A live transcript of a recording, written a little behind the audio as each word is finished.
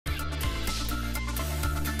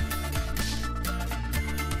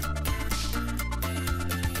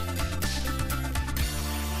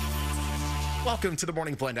Welcome to the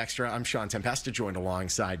Morning Blend Extra. I'm Sean Tempesta, joined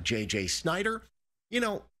alongside JJ Snyder. You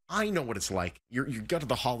know, I know what it's like. You go to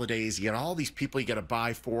the holidays, you got all these people you got to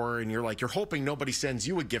buy for, and you're hoping nobody sends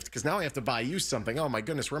you a gift because now I have to buy you something. Oh my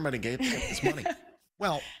goodness, where am I going to get this money?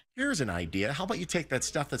 Well, here's an idea. How about you take that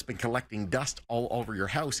stuff that's been collecting dust all over your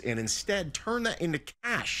house and instead turn that into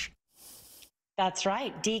cash? That's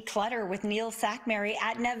right. Declutter with Neil Sackmary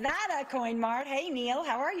at Nevada Coin Mart. Hey, Neil,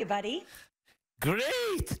 how are you, buddy?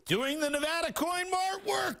 Great. Doing the Nevada Coin Mart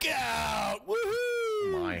workout.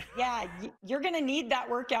 Woohoo! My. Yeah, you're going to need that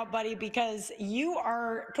workout, buddy, because you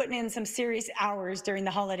are putting in some serious hours during the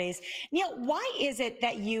holidays. Neil, why is it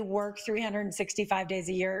that you work 365 days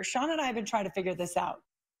a year? Sean and I have been trying to figure this out.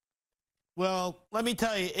 Well, let me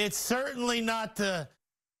tell you, it's certainly not to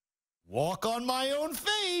walk on my own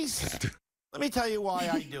face. Let me tell you why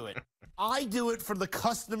I do it. I do it for the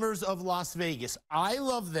customers of Las Vegas. I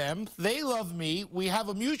love them. They love me. We have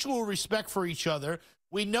a mutual respect for each other.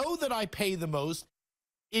 We know that I pay the most.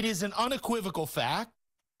 It is an unequivocal fact,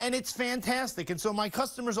 and it's fantastic. And so my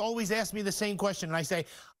customers always ask me the same question, and I say,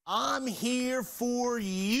 I'm here for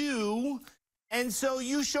you. And so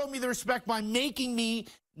you show me the respect by making me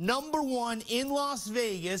 #1 in Las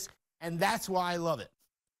Vegas, and that's why I love it.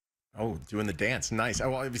 Oh, doing the dance. Nice.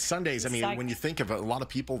 Oh, well, Sundays, I mean, when you think of a lot of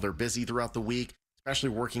people, they're busy throughout the week, especially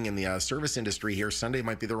working in the service industry here. Sunday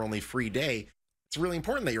might be their only free day. It's really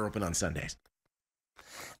important that you're open on Sundays.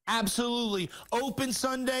 Absolutely. Open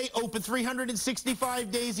Sunday, open 365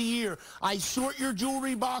 days a year. I sort your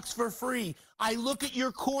jewelry box for free. I look at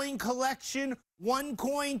your coin collection, 1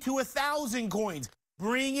 coin to 1,000 coins.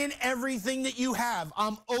 Bring in everything that you have.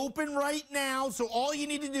 I'm open right now, so all you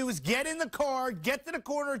need to do is get in the car, get to the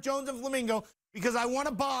corner of Jones and Flamingo, because I want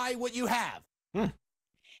to buy what you have.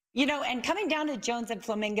 You know, and coming down to Jones and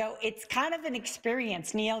Flamingo, it's kind of an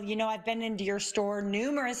experience, Neil. You know, I've been into your store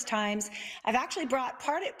numerous times. I've actually brought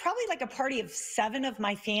probably like a party of 7 of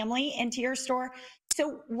my family into your store.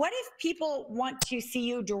 So what if people want to see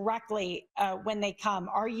you directly when they come?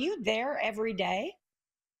 Are you there every day?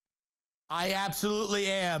 I absolutely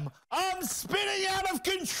am. I'm spinning out of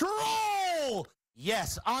control.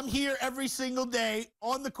 Yes, I'm here every single day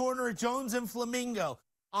on the corner of Jones and Flamingo.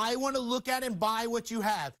 I want to look at and buy what you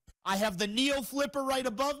have. I have the Neo Flipper right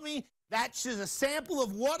above me. That's just a sample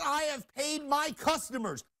of what I have paid my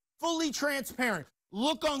customers. Fully transparent.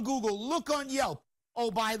 Look on Google. Look on Yelp. Oh,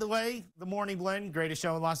 by the way, the Morning Blend, greatest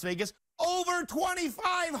show in Las Vegas. Over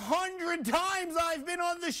 2,500 times I've been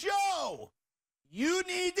on the show. You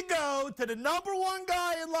need to go to the #1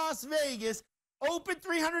 guy in Las Vegas, open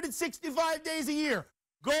 365 days a year.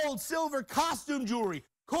 Gold, silver, costume jewelry,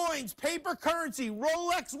 coins, paper currency,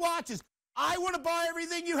 Rolex watches. I want to buy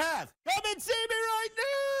everything you have. Come and see me right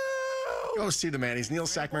now. Go see the man. He's Neil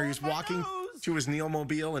Sackmary. He's walking to his Neil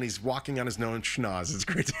Mobile, and he's walking on his known schnoz. It's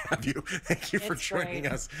great to have you. Thank you for joining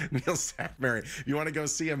us, Neil Sackmary. If you want to go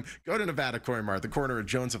see him, go to Nevada Coin Mart, the corner of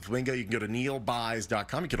Jones and Flamingo. You can go to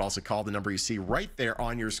neilbuys.com. You can also call the number you see right there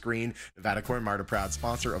on your screen. Nevada Coin Mart, a proud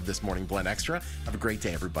sponsor of this Morning Blend Extra. Have a great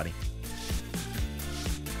day, everybody.